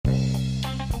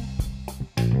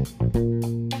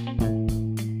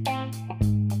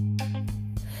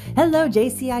Hello,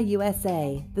 JCI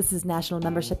USA. This is National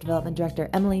Membership Development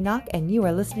Director Emily Knock, and you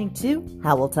are listening to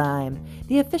Howl Time,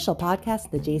 the official podcast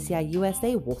of the JCI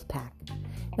USA Wolfpack.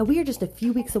 Now, we are just a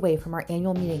few weeks away from our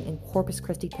annual meeting in Corpus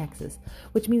Christi, Texas,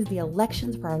 which means the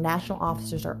elections for our national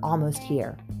officers are almost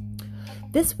here.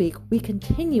 This week, we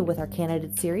continue with our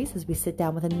candidate series as we sit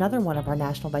down with another one of our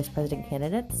national vice president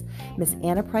candidates, Miss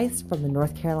Anna Price from the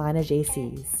North Carolina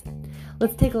JCs.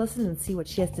 Let's take a listen and see what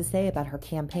she has to say about her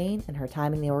campaign and her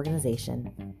time in the organization.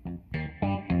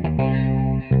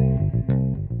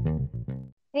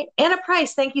 Hey, Anna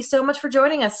Price, thank you so much for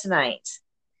joining us tonight.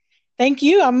 Thank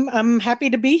you. I'm happy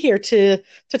to be here to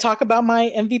talk about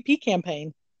my MVP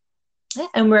campaign.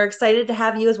 And we're excited to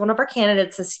have you as one of our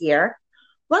candidates this year.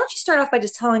 Why don't you start off by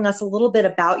just telling us a little bit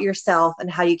about yourself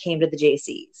and how you came to the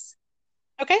JCs?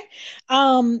 Okay.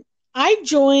 I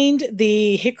joined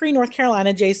the Hickory, North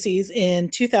Carolina JCs in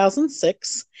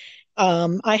 2006.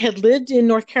 I had lived in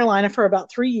North Carolina for about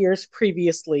 3 years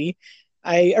previously.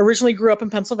 I originally grew up in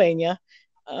Pennsylvania,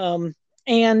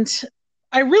 and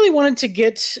I really wanted to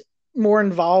get more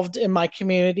involved in my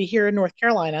community here in North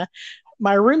Carolina.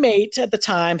 My roommate at the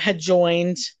time had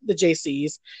joined the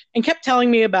JCs and kept telling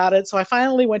me about it, so I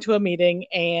finally went to a meeting,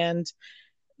 and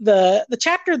the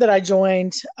chapter that I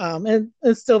joined, and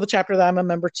it's still the chapter that I'm a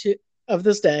member of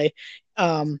this day,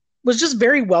 was just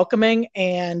very welcoming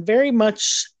and very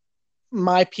much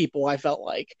my people, I felt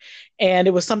like. And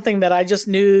it was something that I just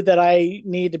knew that I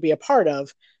needed to be a part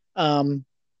of.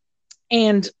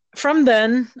 And from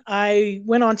then, I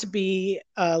went on to be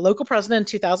a local president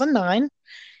in 2009,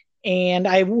 and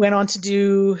I went on to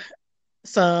do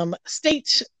some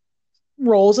state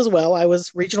roles as well. I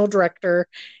was regional director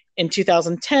in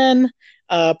 2010,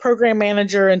 program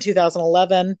manager in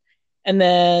 2011, and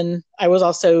then I was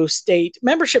also state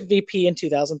membership VP in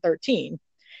 2013.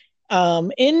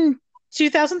 In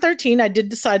 2013, I did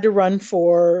decide to run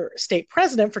for state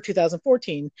president for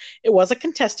 2014. It was a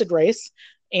contested race,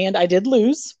 and I did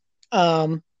lose.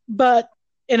 But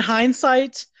in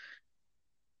hindsight,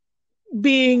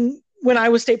 when I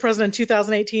was state president in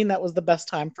 2018, that was the best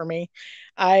time for me.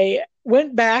 I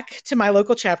went back to my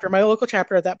local chapter. My local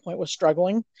chapter at that point was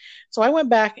struggling. So I went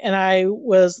back and I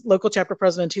was local chapter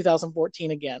president in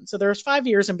 2014 again. So there's 5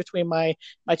 years in between my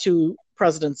two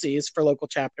presidencies for local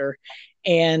chapter.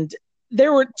 And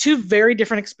there were two very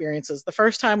different experiences. The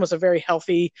first time was a very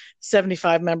healthy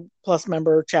 75 plus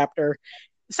member chapter.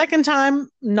 The second time,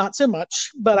 not so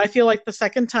much, but I feel like the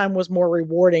second time was more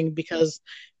rewarding because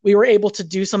we were able to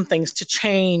do some things to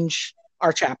change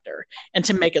our chapter and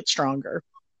to make it stronger.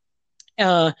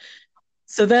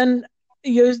 So then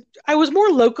I was more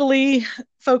locally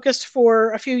focused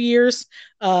for a few years.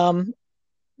 And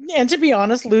to be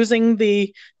honest, losing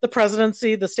the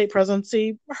presidency, the state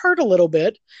presidency, hurt a little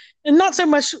bit. And not so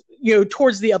much,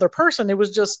 towards the other person. It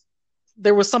was just,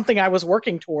 there was something I was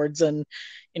working towards, and,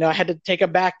 I had to take a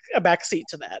back seat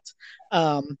to that.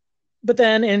 But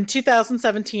then in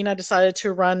 2017, I decided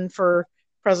to run for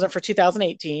president for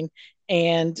 2018.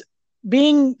 And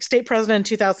being state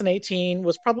president in 2018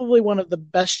 was probably one of the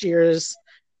best years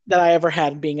that I ever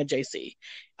had being a JC.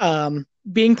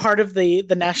 Being part of the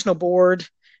national board,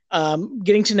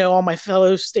 getting to know all my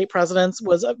fellow state presidents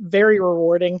was very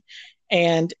rewarding.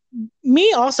 And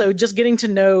me also just getting to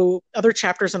know other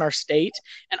chapters in our state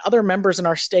and other members in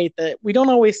our state that we don't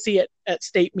always see at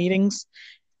state meetings.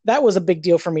 That was a big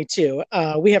deal for me too.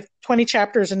 We have 20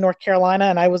 chapters in North Carolina,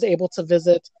 and I was able to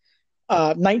visit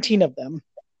 19 of them.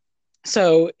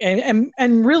 So,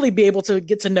 and really be able to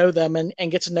get to know them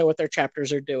and get to know what their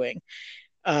chapters are doing.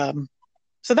 So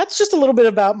that's just a little bit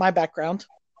about my background.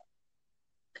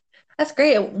 That's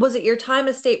great. Was it your time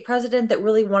as state president that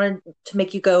really wanted to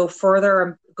make you go further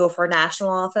and go for a national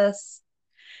office?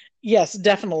 Yes,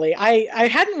 definitely. I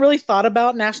hadn't really thought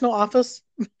about national office,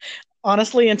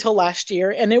 honestly, until last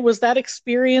year. And it was that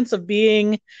experience of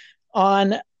being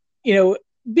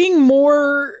being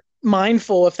more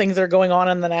mindful of things that are going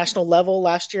on the national level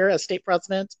last year as state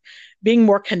president, being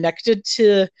more connected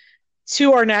to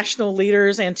our national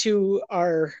leaders and to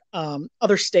our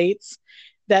other states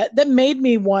that made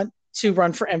me want to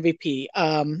run for MVP.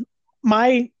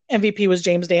 My MVP was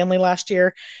James Danley last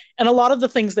year, and a lot of the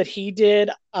things that he did,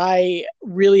 I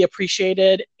really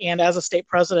appreciated. And as a state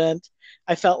president,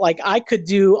 I felt like I could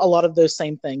do a lot of those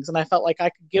same things, and I felt like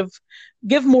I could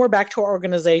give more back to our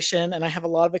organization. And I have a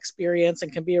lot of experience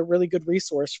and can be a really good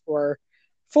resource for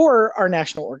our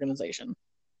national organization.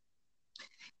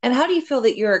 And how do you feel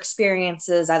that your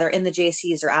experiences, either in the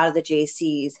JCs or out of the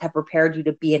JCs, have prepared you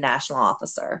to be a national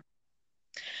officer?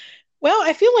 Well,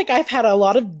 I feel like I've had a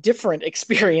lot of different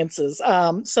experiences.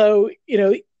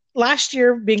 Last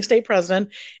year being state president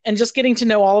and just getting to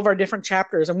know all of our different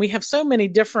chapters, and we have so many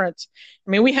different.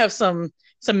 I mean, we have some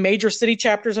major city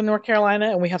chapters in North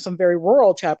Carolina, and we have some very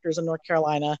rural chapters in North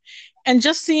Carolina, and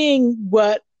just seeing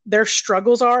what their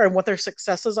struggles are and what their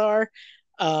successes are,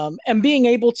 and being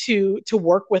able to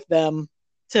work with them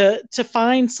to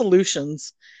find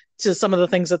solutions to some of the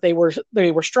things that they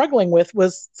were struggling with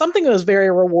was something that was very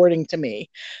rewarding to me.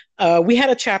 We had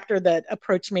a chapter that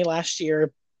approached me last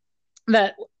year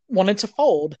that wanted to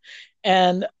fold,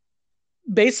 and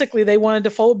basically they wanted to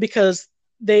fold because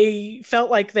they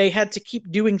felt like they had to keep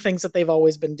doing things that they've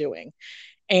always been doing.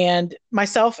 And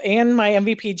myself and my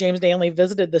MVP James Danley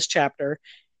visited this chapter,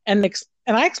 and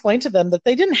I explained to them that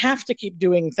they didn't have to keep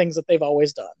doing things that they've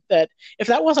always done, that if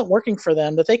that wasn't working for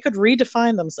them, that they could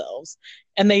redefine themselves.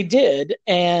 And they did.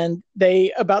 And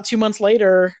they, about 2 months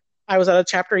later, I was at a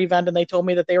chapter event and they told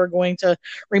me that they were going to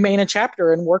remain a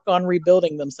chapter and work on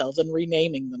rebuilding themselves and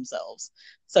renaming themselves.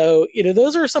 So,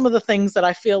 those are some of the things that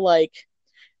I feel like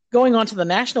going on to the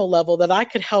national level that I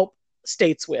could help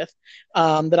states with,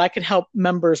 that I could help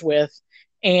members with.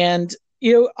 And,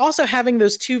 also having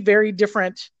those two very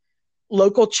different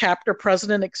local chapter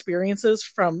president experiences,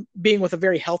 from being with a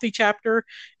very healthy chapter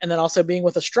and then also being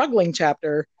with a struggling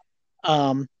chapter,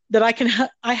 that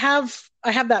I have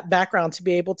that background to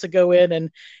be able to go in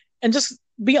and just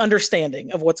be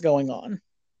understanding of what's going on.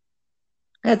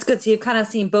 That's good. So you've kind of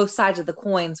seen both sides of the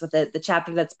coins, with the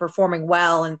chapter that's performing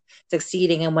well and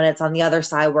succeeding, and when it's on the other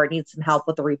side where it needs some help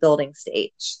with the rebuilding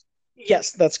stage.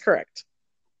 Yes, that's correct.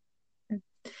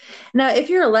 Now, if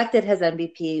you're elected as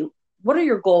MVP, what are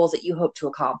your goals that you hope to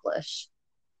accomplish?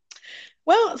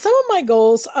 Well, some of my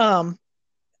goals,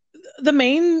 the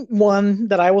main one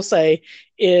that I will say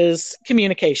is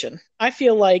communication. I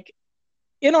feel like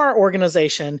in our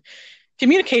organization,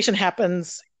 communication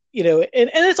happens, and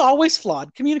it's always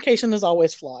flawed. Communication is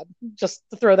always flawed, just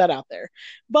to throw that out there.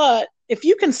 But if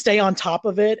you can stay on top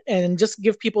of it and just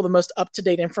give people the most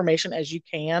up-to-date information as you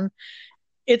can,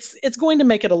 it's going to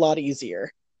make it a lot easier.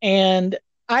 And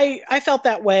I felt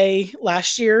that way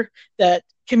last year, that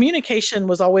communication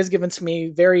was always given to me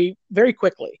very, very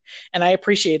quickly. And I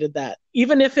appreciated that.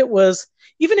 Even if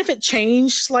it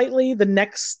changed slightly the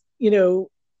next,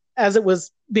 as it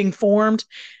was being formed,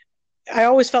 I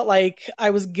always felt like I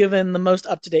was given the most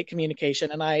up-to-date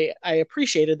communication, and I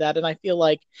appreciated that. And I feel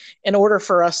like in order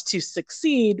for us to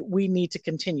succeed, we need to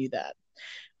continue that.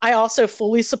 I also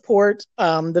fully support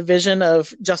the vision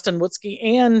of Justin Wutzke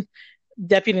and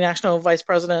Deputy National Vice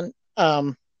President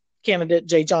candidate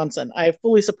Jay Johnson. I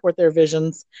fully support their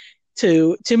visions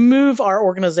to move our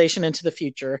organization into the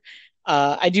future.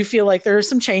 I do feel like there are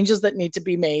some changes that need to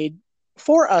be made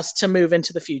for us to move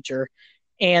into the future,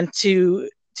 and to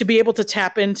be able to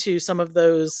tap into some of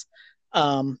those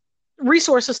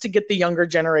resources to get the younger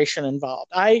generation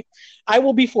involved. I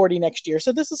will be 40 next year,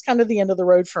 so this is kind of the end of the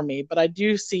road for me, but I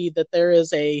do see that there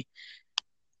is a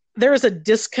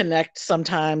disconnect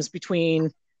sometimes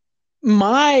between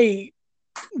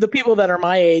the people that are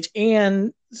my age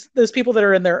and those people that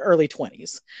are in their early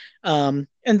 20s, and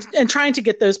trying to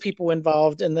get those people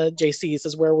involved in the JCs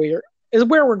is where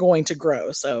we're going to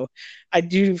grow. So I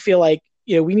do feel like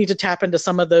we need to tap into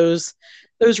some of those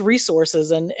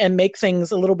resources and make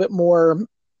things a little bit more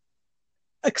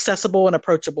accessible and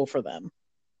approachable for them.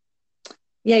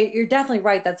 Yeah, you're definitely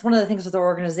right. That's one of the things with the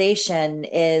organization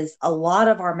is a lot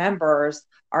of our members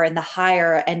are in the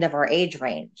higher end of our age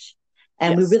range.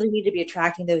 And yes, we really need to be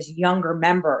attracting those younger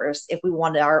members if we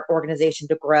want our organization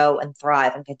to grow and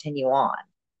thrive and continue on.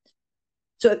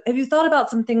 So have you thought about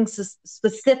some things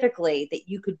specifically that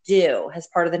you could do as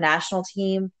part of the national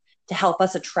team to help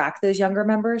us attract those younger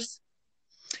members?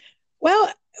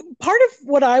 Well, part of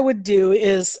what I would do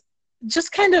is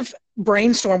just kind of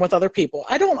brainstorm with other people.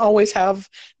 I don't always have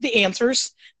the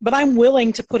answers, but I'm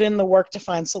willing to put in the work to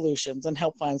find solutions and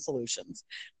help find solutions.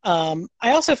 I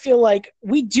also feel like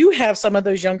we do have some of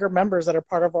those younger members that are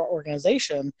part of our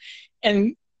organization,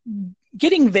 and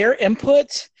getting their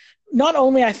input, not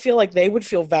only I feel like they would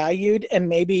feel valued and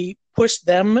maybe push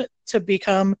them to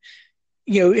become,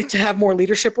 to have more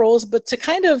leadership roles, but to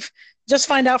kind of just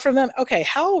find out from them, okay,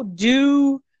 how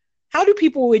do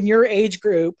people in your age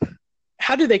group,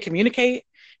 how do they communicate?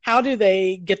 How do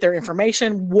they get their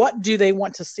information? What do they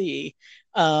want to see?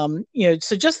 So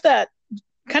just that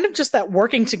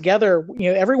working together,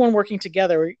 everyone working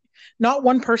together, not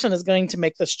one person is going to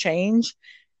make this change.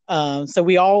 I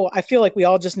feel like we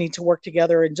all just need to work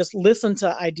together and just listen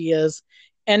to ideas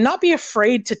and not be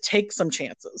afraid to take some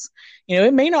chances.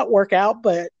 It may not work out,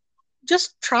 but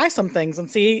just try some things and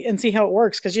see how it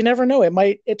works, because you never know, it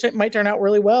might turn out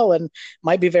really well and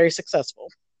might be very successful.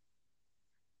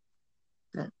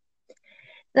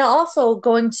 Now, also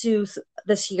going to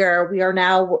this year, we are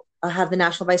now have the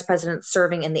national vice president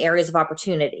serving in the areas of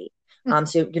opportunity.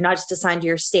 So you're not just assigned to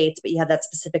your states, but you have that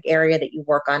specific area that you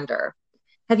work under.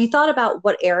 Have you thought about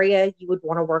what area you would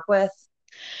want to work with?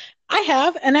 I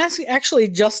have, and actually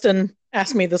Justin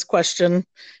asked me this question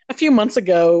a few months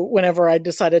ago whenever I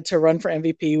decided to run for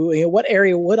MVP. What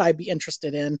area would I be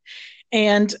interested in?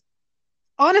 And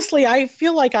honestly, I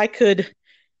feel like I could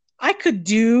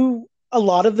do a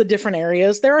lot of the different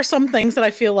areas. There are some things that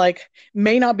I feel like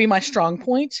may not be my strong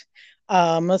point,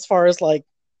 as far as like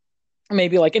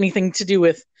maybe like anything to do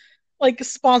with like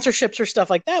sponsorships or stuff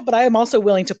like that, but I am also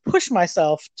willing to push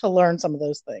myself to learn some of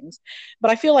those things. But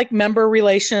I feel like member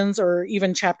relations or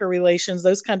even chapter relations,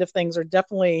 those kind of things are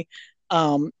definitely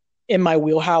in my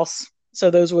wheelhouse.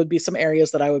 So those would be some areas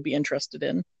that I would be interested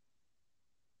in.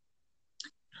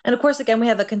 And of course, again, we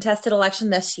have a contested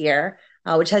election this year,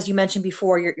 which, as you mentioned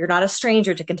before, you're not a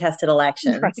stranger to contested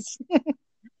elections. Right.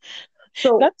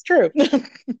 So that's true.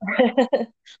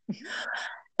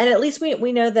 And at least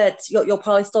we know that you'll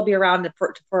probably still be around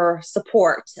for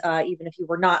support, even if you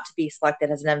were not to be selected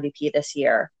as an MVP this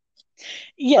year.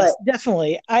 Yes,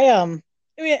 definitely. And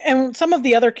some of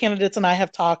the other candidates and I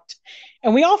have talked,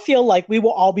 and we all feel like we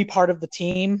will all be part of the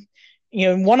team.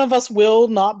 One of us will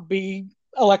not be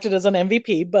elected as an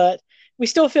MVP, but we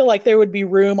still feel like there would be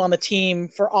room on the team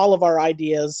for all of our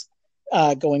ideas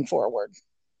going forward.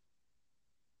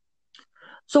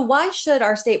 So why should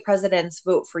our state presidents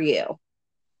vote for you?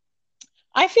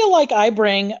 I feel like I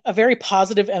bring a very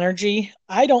positive energy.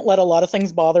 I don't let a lot of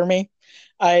things bother me.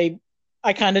 I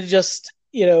kind of just,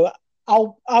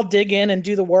 I'll dig in and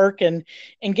do the work and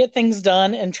get things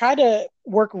done and try to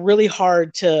work really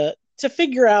hard to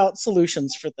figure out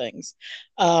solutions for things.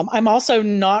 I'm also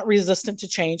not resistant to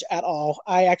change at all.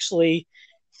 I actually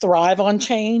thrive on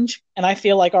change, and I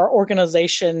feel like our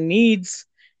organization needs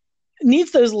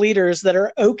those leaders that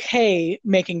are okay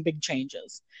making big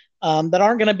changes. That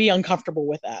aren't going to be uncomfortable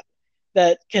with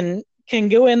that can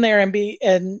go in there and be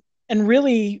and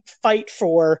really fight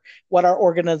for what our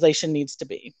organization needs to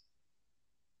be.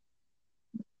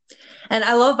 And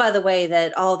I love, by the way,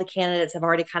 that all the candidates have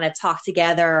already kind of talked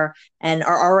together and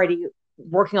are already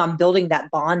working on building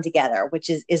that bond together, which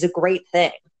is a great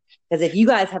thing. Because if you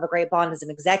guys have a great bond as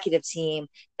an executive team,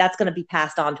 that's going to be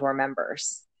passed on to our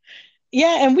members.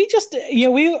 Yeah, and we just,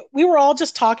 we were all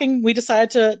just talking. We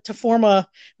decided to form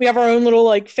we have our own little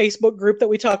like Facebook group that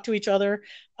we talk to each other.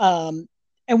 And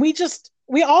we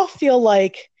all feel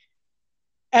like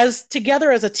as together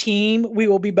as a team, we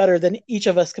will be better than each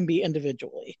of us can be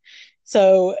individually.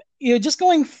 So, just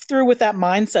going through with that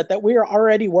mindset that we are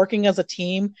already working as a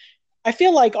team, I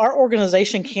feel like our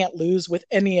organization can't lose with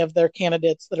any of their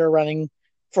candidates that are running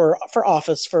for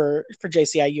office for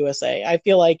JCI USA. I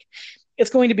feel like it's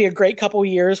going to be a great couple of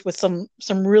years with some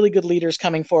really good leaders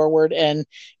coming forward. And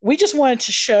we just wanted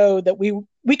to show that we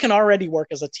can already work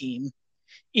as a team,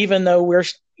 even though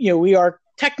we are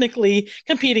technically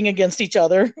competing against each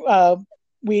other.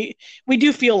 We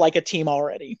do feel like a team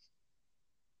already.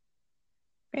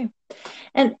 Okay.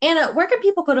 And Anna, where can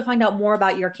people go to find out more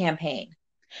about your campaign?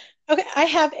 Okay. I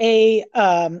have a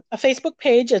Facebook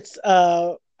page. It's,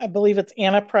 I believe it's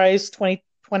Anna Price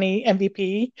 2020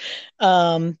 MVP.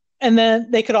 And then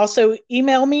they could also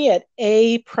email me at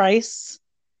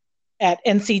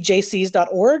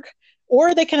aprice@ncjcs.org,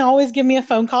 or they can always give me a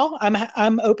phone call.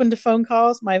 I'm open to phone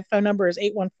calls. My phone number is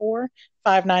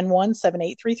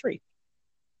 814-591-7833.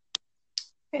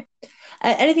 Okay.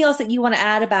 Anything else that you want to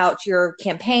add about your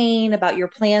campaign, about your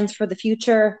plans for the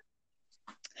future?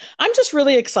 I'm just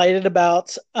really excited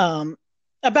about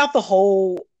the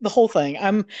whole thing.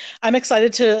 I'm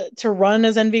excited to run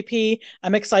as MVP.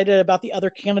 I'm excited about the other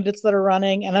candidates that are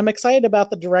running, and I'm excited about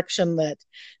the direction that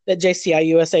JCI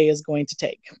USA is going to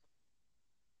take.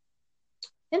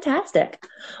 Fantastic.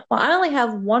 Well, I only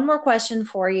have one more question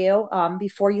for you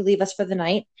before you leave us for the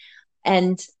night.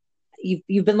 And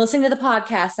you've been listening to the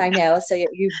podcast, I know, so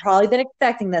you've probably been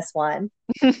expecting this one.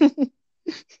 But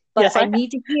yes, I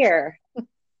need to hear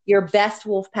your best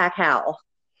Wolfpack howl.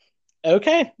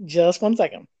 Okay, just 1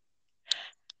 second.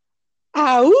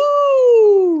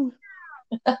 Ow!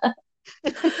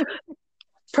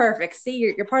 Perfect. See,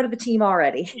 you're part of the team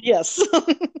already. Yes.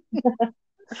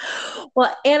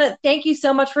 Well, Anna, thank you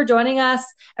so much for joining us.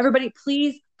 Everybody,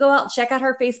 please go out and check out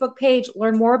her Facebook page,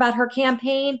 learn more about her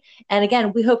campaign. And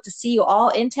again, we hope to see you all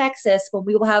in Texas when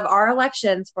we will have our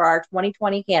elections for our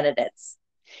 2020 candidates.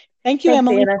 Thank you,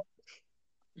 Emily. Anna.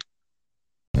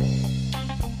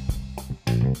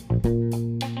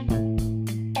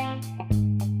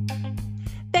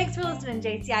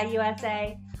 listening, JCI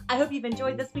USA. I hope you've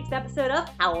enjoyed this week's episode of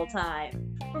Howl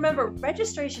Time. Remember,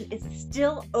 registration is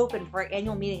still open for our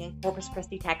annual meeting in Corpus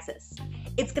Christi, Texas.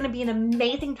 It's going to be an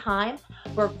amazing time.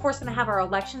 We're, of course, going to have our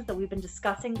elections that we've been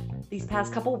discussing these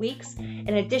past couple weeks.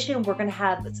 In addition, we're going to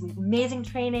have some amazing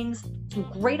trainings, some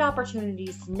great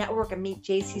opportunities to network and meet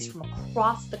JCs from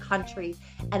across the country,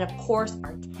 and, of course,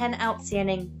 our 10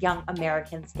 Outstanding Young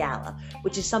Americans Gala,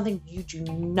 which is something you do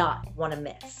not want to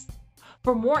miss.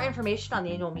 For more information on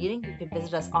the annual meeting, you can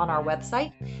visit us on our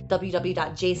website,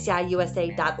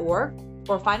 www.jciusa.org,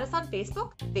 or find us on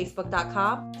Facebook,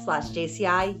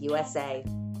 facebook.com/JCIUSA.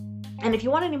 And if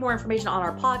you want any more information on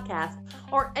our podcast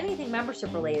or anything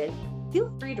membership related,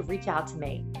 feel free to reach out to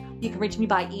me. You can reach me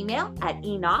by email at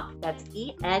enock, that's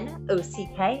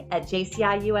ENOCK,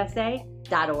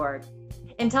 @jciusa.org.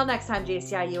 Until next time,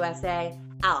 JCI USA,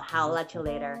 I'll howl at you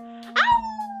later.